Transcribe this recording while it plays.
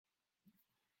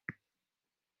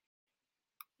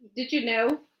did you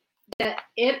know that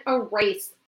in a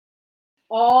race,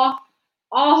 all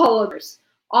all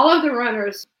of the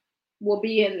runners will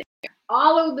be in there.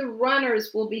 All of the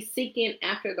runners will be seeking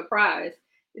after the prize.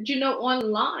 Did you know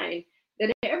online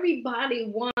that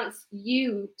everybody wants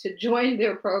you to join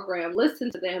their program,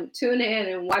 listen to them, tune in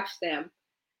and watch them?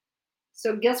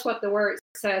 So guess what the word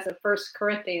says in 1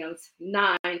 Corinthians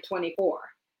 9:24?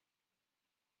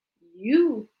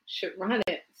 You should run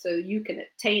it so you can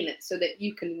attain it, so that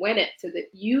you can win it, so that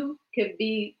you can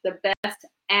be the best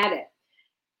at it.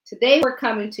 Today we're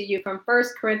coming to you from 1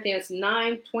 Corinthians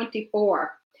 9:24,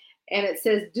 and it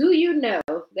says, do you know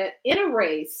that in a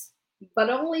race, but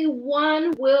only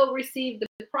one will receive the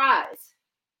prize?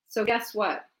 So guess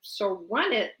what? So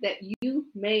run it that you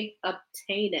may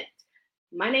obtain it.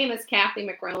 My name is Kathy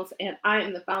McReynolds, and I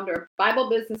am the founder of Bible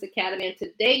Business Academy. And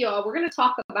today, y'all, we're going to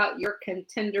talk about your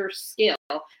contender skill.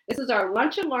 This is our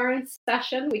Lunch and Learn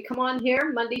session. We come on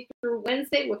here Monday through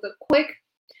Wednesday with a quick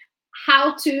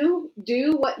how to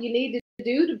do what you need to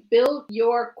do to build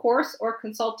your course or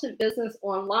consultant business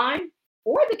online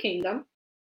for the kingdom.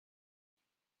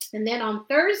 And then on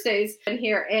Thursdays, I'm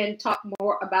here and talk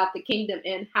more about the kingdom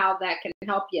and how that can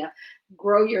help you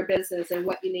grow your business and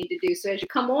what you need to do. So as you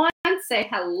come on, say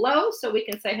hello so we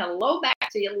can say hello back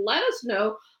to you. Let us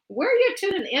know where you're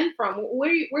tuning in from.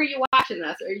 Where you watching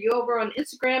us? Are you over on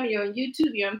Instagram? You're on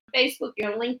YouTube? You're on Facebook?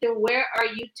 You're on LinkedIn? Where are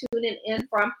you tuning in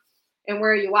from? And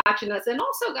where are you watching us? And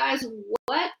also, guys,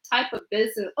 what type of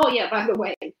business? Oh, yeah, by the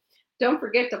way, don't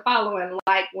forget to follow and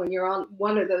like when you're on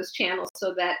one of those channels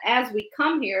so that as we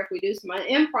come here, if we do some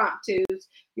impromptus,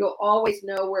 you'll always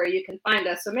know where you can find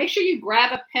us. So make sure you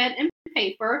grab a pen and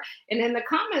paper, and in the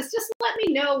comments, just let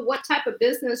me know what type of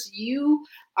business you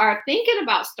are thinking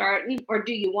about starting or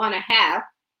do you want to have.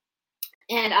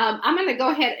 And I'm going to go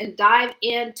ahead and dive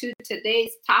into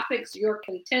today's topics, your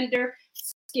contender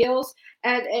skills.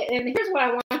 And here's what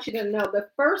I want you to know. The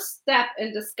first step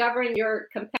in discovering your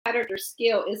competitor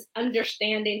skill is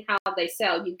understanding how they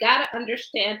sell. You got to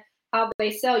understand how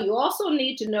they sell. You also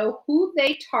need to know who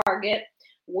they target,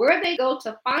 where they go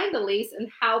to find the leads, and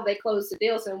how they close the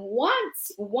deals. And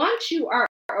once you are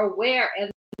aware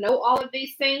and know all of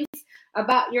these things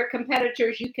about your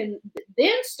competitors, you can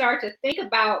then start to think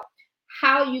about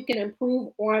how you can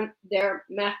improve on their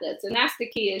methods. And that's the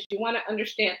key, is you want to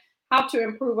understand how to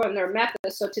improve on their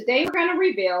methods. So today we're going to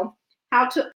reveal how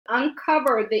to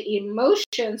uncover the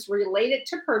emotions related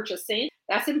to purchasing.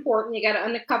 That's important. You got to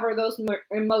uncover those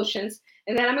emotions.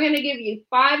 And then I'm going to give you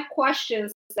 5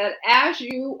 questions that as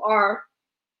you are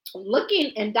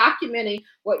looking and documenting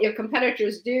what your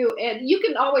competitors do, and you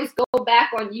can always go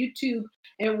back on YouTube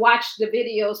and watch the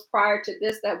videos prior to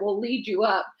this that will lead you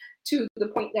up to the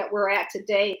point that we're at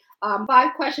today.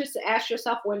 5 questions to ask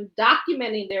yourself when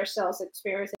documenting their sales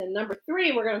experience. And number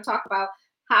 3, we're going to talk about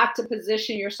how to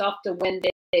position yourself to win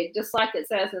big, just like it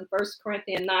says in 1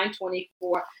 Corinthians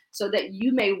 9:24, so that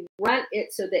you may run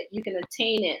it so that you can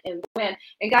attain it and win.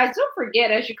 And guys, don't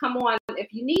forget, as you come on,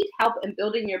 if you need help in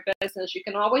building your business, you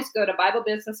can always go to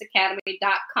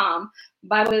BibleBusinessAcademy.com,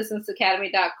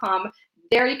 BibleBusinessAcademy.com.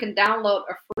 There you can download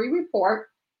a free report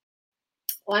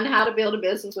on how to build a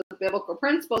business with biblical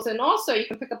principles. And also you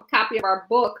can pick up a copy of our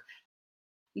book,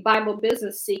 Bible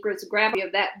Business Secrets. Grab you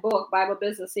of that book, Bible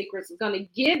Business Secrets. It's going to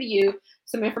give you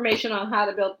some information on how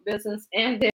to build a business.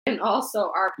 And then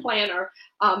also our planner,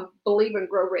 Believe and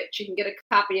Grow Rich. You can get a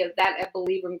copy of that at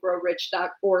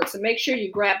believeandgrowrich.org. So make sure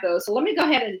you grab those. So let me go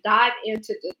ahead and dive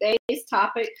into today's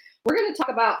topic. We're going to talk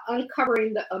about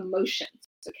uncovering the emotions,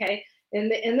 okay?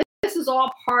 And this is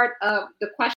all part of the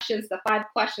questions, the 5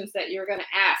 questions that you're going to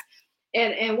ask.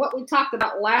 And what we talked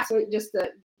about last week, just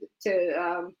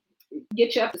to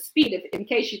get you up to speed, in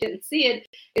case you didn't see it,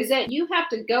 is that you have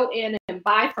to go in and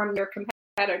buy from your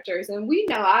competitors. And we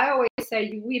know, I always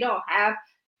say, we don't have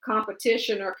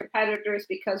competition or competitors,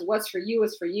 because what's for you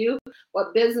is for you.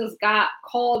 What business God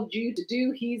called you to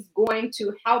do, he's going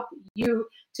to help you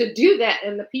to do that.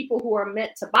 And the people who are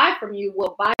meant to buy from you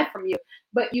will buy from you.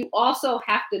 But you also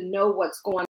have to know what's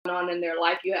going on in their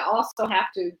life. You also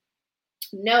have to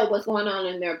know what's going on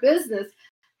in their business,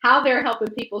 how they're helping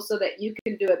people so that you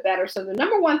can do it better. So the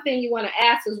number one thing you want to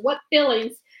ask is, what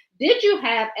feelings did you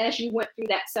have as you went through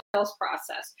that sales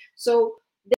process? So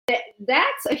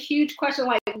that's a huge question.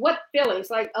 Like, what feelings?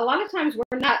 Like, a lot of times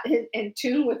we're not in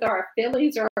tune with our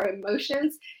feelings or our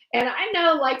emotions. And I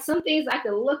know, like, some things I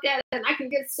can look at and I can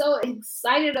get so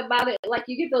excited about it. Like,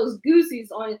 you get those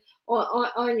goosies on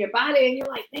your body, and you're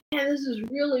like, man, this is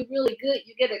really, really good.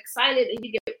 You get excited and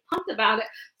you get pumped about it.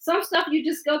 Some stuff you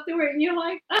just go through it and you're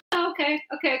like, oh, okay,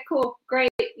 cool, great,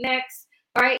 next.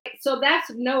 All right. So that's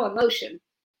no emotion.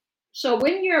 So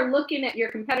when you're looking at your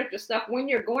competitor stuff, when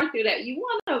you're going through that, you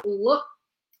want to look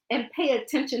and pay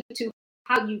attention to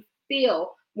how you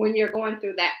feel when you're going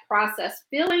through that process.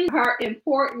 Feelings are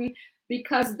important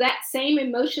because that same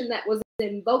emotion that was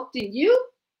invoked in you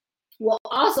will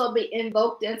also be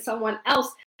invoked in someone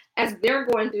else as they're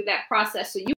going through that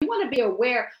process. So you want to be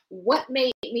aware, what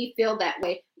made me feel that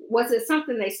way? Was it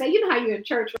something they say? You know how you're in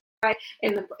church, right?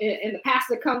 And the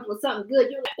pastor comes with something good.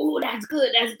 You're like, oh, that's good.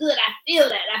 That's good. I feel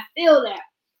that. I feel that.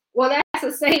 Well, that's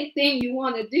the same thing you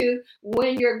want to do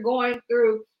when you're going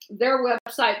through their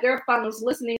website, their funnels,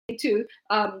 listening to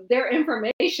their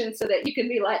information, so that you can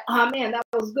be like, oh man, that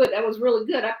was good. That was really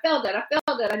good. I felt that. I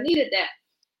felt that. I needed that.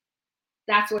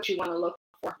 That's what you want to look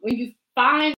for. When you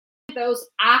find those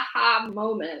aha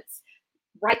moments,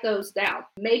 write those down.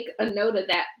 Make a note of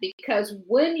that, because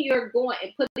when you're going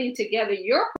and putting together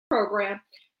your program,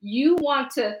 you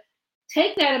want to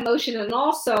take that emotion and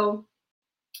also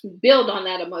build on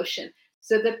that emotion,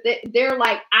 so that they're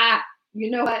like,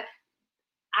 you know what?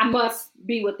 I must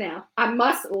be with them. I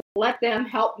must let them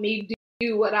help me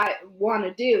do what I want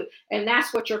to do. And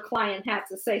that's what your client has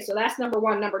to say. So that's number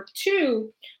one. Number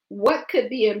two, what could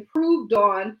be improved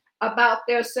on about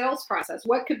their sales process?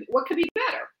 What could be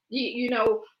better? You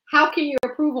know, how can you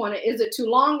improve on it? Is it too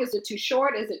long? Is it too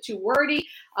short? Is it too wordy?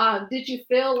 Did you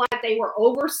feel like they were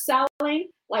overselling?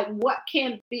 Like, what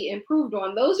can be improved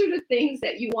on? Those are the things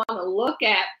that you want to look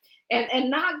at. And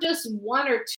not just one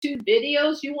or two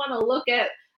videos. You want to look at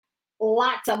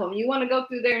lots of them. You want to go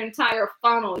through their entire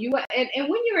funnel. And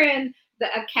when you're in the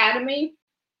academy,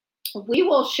 we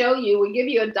will show you, we give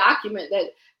you a document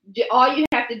that all you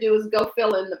have to do is go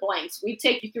fill in the blanks. We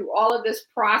take you through all of this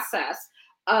process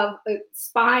of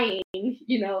spying,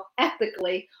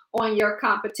 ethically on your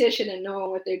competition and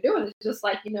knowing what they're doing. It's just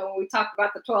like, when we talked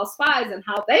about the 12 spies and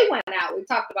how they went out, we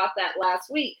talked about that last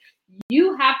week.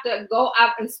 You have to go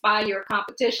out and spy your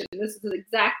competition. And this is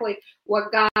exactly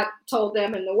what God told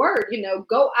them in the word,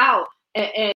 go out.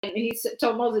 And he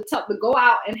told Moses to go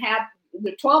out and have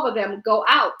the 12 of them go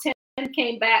out. 10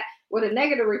 came back with a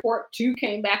negative report, 2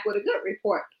 came back with a good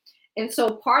report. And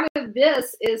so part of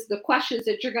this is the questions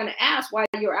that you're going to ask while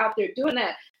you're out there doing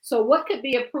that. So what could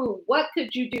be improved? What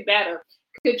could you do better?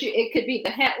 It could be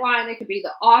the headline, it could be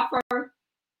the offer,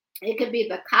 it could be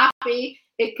the copy,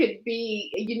 it could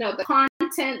be, the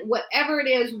content, whatever it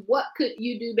is, what could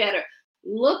you do better?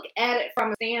 Look at it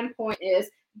from a standpoint is,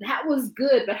 that was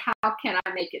good, but how can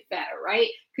I make it better, right?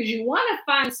 Because you want to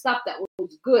find stuff that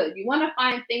was good. You want to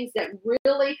find things that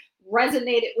really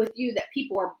resonated with you, that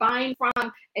people are buying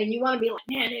from, and you want to be like,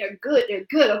 man, they're good.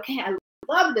 Okay, I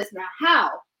love this. Now, how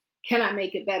can I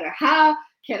make it better? How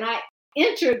can I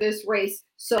enter this race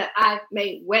so that I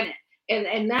may win it?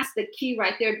 And that's the key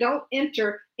right there. Don't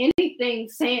enter anything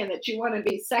saying that you want to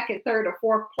be second, third, or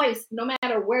fourth place, no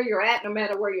matter where you're at, no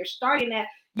matter where you're starting at.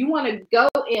 You want to go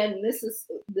in, this is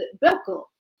the biblical,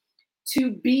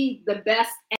 to be the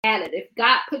best at it. If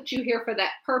God put you here for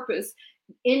that purpose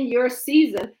in your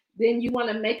season, then you want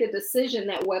to make a decision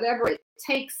that whatever it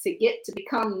takes to get to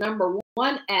become number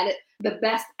one at it, the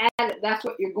best at it, that's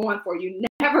what you're going for. You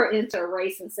never enter a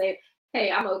race and say,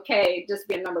 hey, I'm okay just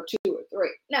being number 2 or 3.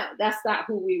 No, that's not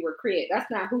who we were created. That's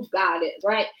not who God is,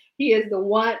 right? He is the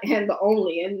one and the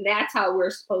only, and that's how we're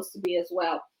supposed to be as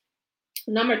well.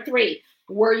 Number 3,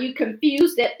 were you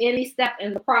confused at any step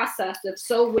in the process? If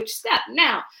so, which step?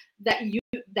 Now,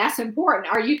 that's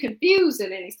important. Are you confused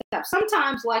at any step?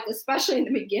 Sometimes, like, especially in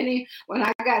the beginning when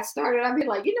I got started, I'd be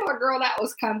like, you know what, girl, that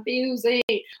was confusing.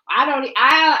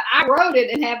 I wrote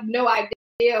it and have no idea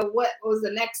what was the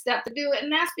next step to do it.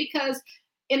 And that's because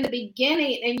in the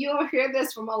beginning, and you'll hear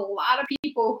this from a lot of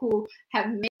people who have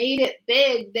made it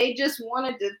big, they just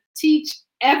wanted to teach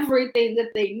everything that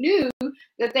they knew,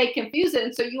 that they confuse it.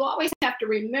 And so you always have to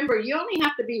remember, you only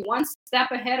have to be one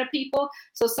step ahead of people.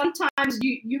 So sometimes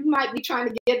you might be trying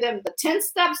to give them the 10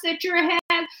 steps that you're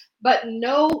ahead, but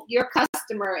know your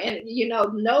customer and,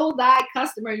 know thy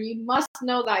customer. You must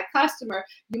know thy customer.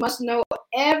 You must know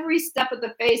every step of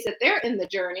the phase that they're in the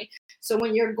journey. So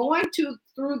when you're going through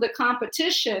the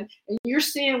competition and you're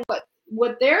seeing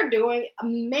what they're doing,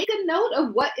 make a note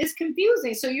of what is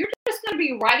confusing. So you're just going to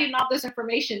be writing all this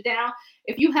information down.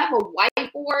 If you have a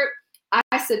whiteboard,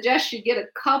 I suggest you get a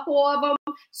couple of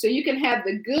them so you can have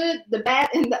the good, the bad,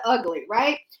 and the ugly,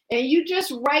 right? And you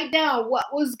just write down what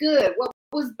was good, what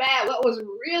was bad, what was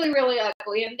really, really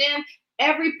ugly. And then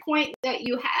every point that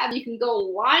you have, you can go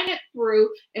line it through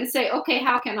and say, okay,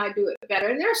 how can I do it better?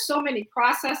 And there's so many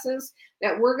processes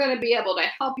that we're going to be able to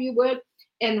help you with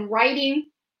in writing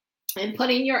and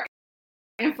putting your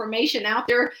information out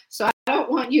there. So I don't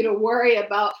want you to worry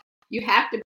about You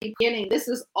have to be beginning. This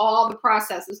is all the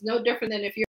process. It's no different than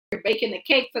if you're baking a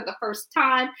cake for the first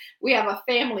time. We have a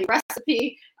family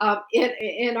recipe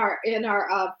in our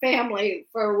family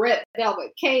for red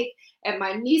velvet cake, and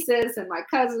my nieces and my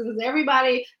cousins,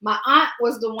 everybody. My aunt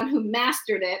was the one who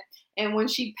mastered it, and when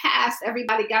she passed,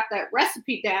 everybody got that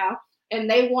recipe down. And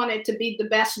they wanted to be the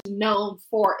best known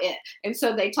for it. And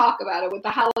so they talk about it. With the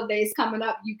holidays coming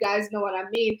up, you guys know what I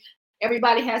mean.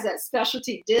 Everybody has that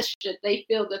specialty dish that they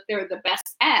feel that they're the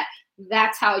best at.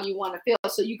 That's how you want to feel.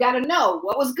 So you got to know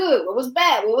what was good, what was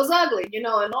bad, what was ugly, and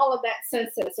all of that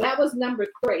sense. So that was number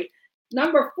 3.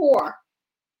 Number 4,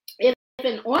 if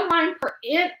in online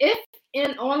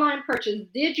purchase,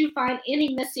 did you find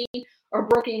any missing or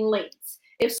broken links?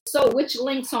 If so, which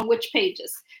links on which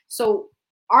pages? So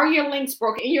are your links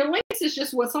broken? And your links is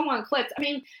just when someone clicks. I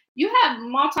mean, you have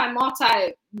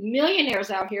multi millionaires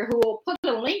out here who will put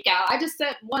a link out. I just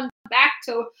sent one back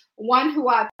to one who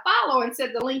I follow and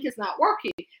said the link is not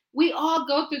working. We all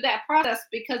go through that process,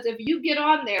 because if you get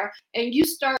on there and you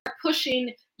start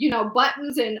pushing,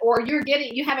 buttons, or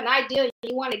you have an idea and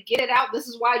you want to get it out, this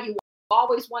is why you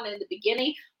always want to, in the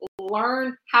beginning,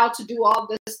 learn how to do all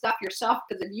this stuff yourself.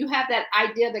 Because if you have that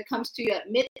idea that comes to you at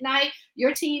midnight,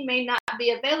 your team may not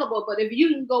be available. But if you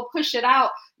can go push it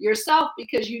out yourself,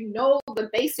 because you know the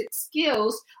basic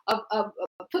skills of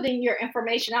putting your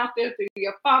information out there through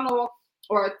your funnel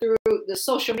or through the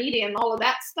social media and all of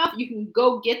that stuff, you can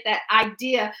go get that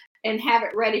idea and have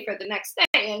it ready for the next day.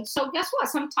 And so guess what?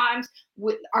 Sometimes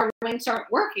our links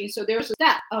aren't working. So there's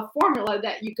a formula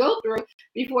that you go through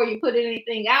before you put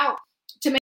anything out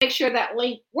to make sure that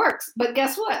link works. But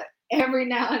guess what? Every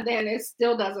now and then it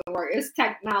still doesn't work. It's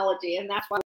technology, and that's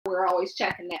why we're always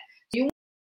checking that. So you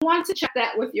want to check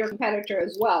that with your competitor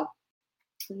as well.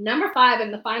 Number 5,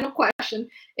 and the final question: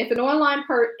 if an online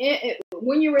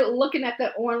when you were looking at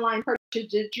the online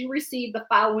purchase, did you receive the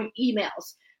following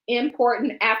emails?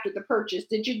 Important after the purchase.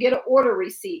 Did you get an order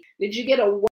receipt? Did you get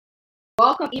a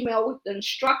welcome email with the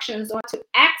instructions on to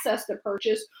access the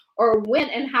purchase, or when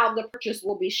and how the purchase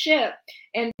will be shipped?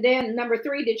 And then number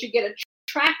 3, did you get a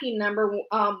tracking number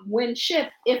when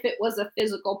shipped if it was a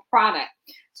physical product?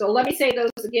 So let me say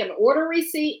those again: order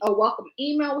receipt, a welcome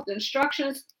email with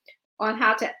instructions on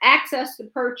how to access the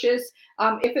purchase,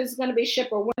 if it's going to be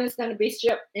shipped or when it's going to be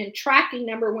shipped, and tracking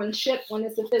number when shipped when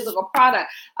it's a physical product.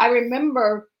 I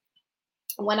remember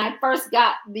when I first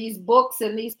got these books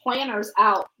and these planners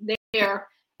out there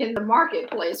in the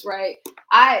marketplace, right?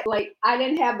 I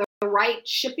didn't have the right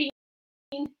shipping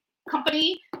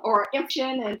company or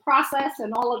information and process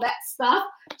and all of that stuff.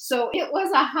 So it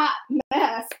was a hot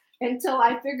mess until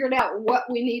I figured out what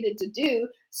we needed to do.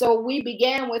 So we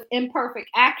began with imperfect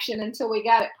action until we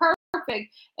got it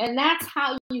perfect. And that's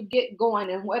how you get going.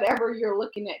 And whatever you're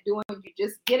looking at doing, you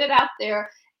just get it out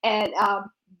there and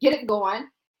get it going.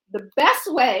 The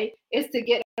best way is to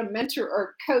get a mentor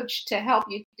or coach to help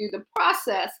you through the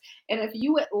process. And if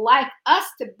you would like us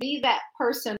to be that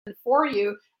person for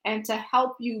you and to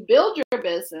help you build your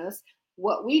business,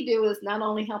 what we do is not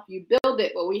only help you build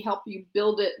it, but we help you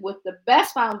build it with the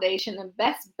best foundation and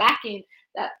best backing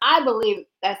that I believe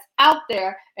that's out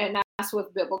there, and that's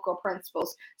with Biblical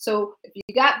Principles. So if you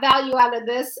got value out of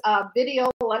this video,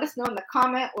 let us know in the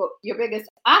comment what your biggest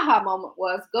aha moment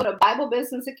was. Go to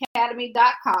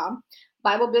BibleBusinessAcademy.com,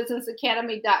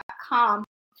 BibleBusinessAcademy.com,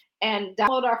 and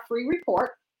download our free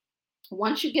report.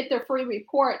 Once you get the free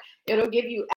report, it'll give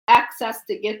you access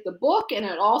to get the book, and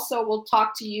it also will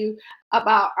talk to you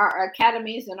about our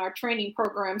academies and our training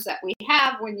programs that we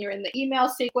have when you're in the email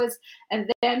sequence.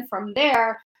 And then from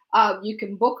there, you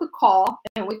can book a call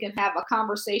and we can have a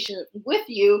conversation with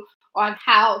you on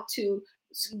how to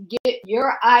get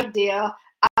your idea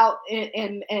out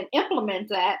and implement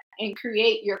that and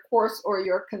create your course or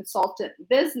your consultant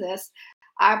business.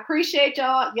 I appreciate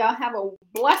y'all. Y'all have a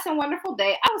blessed and wonderful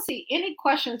day. I don't see any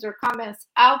questions or comments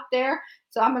out there.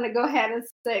 So I'm going to go ahead and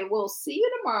say we'll see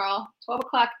you tomorrow, 12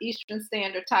 o'clock Eastern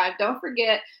Standard Time. Don't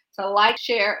forget to like,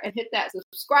 share, and hit that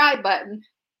subscribe button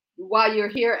while you're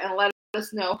here, and let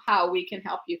us know how we can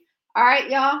help you. All right,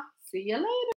 y'all. See you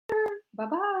later.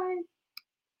 Bye-bye.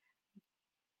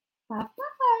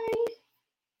 Bye-bye.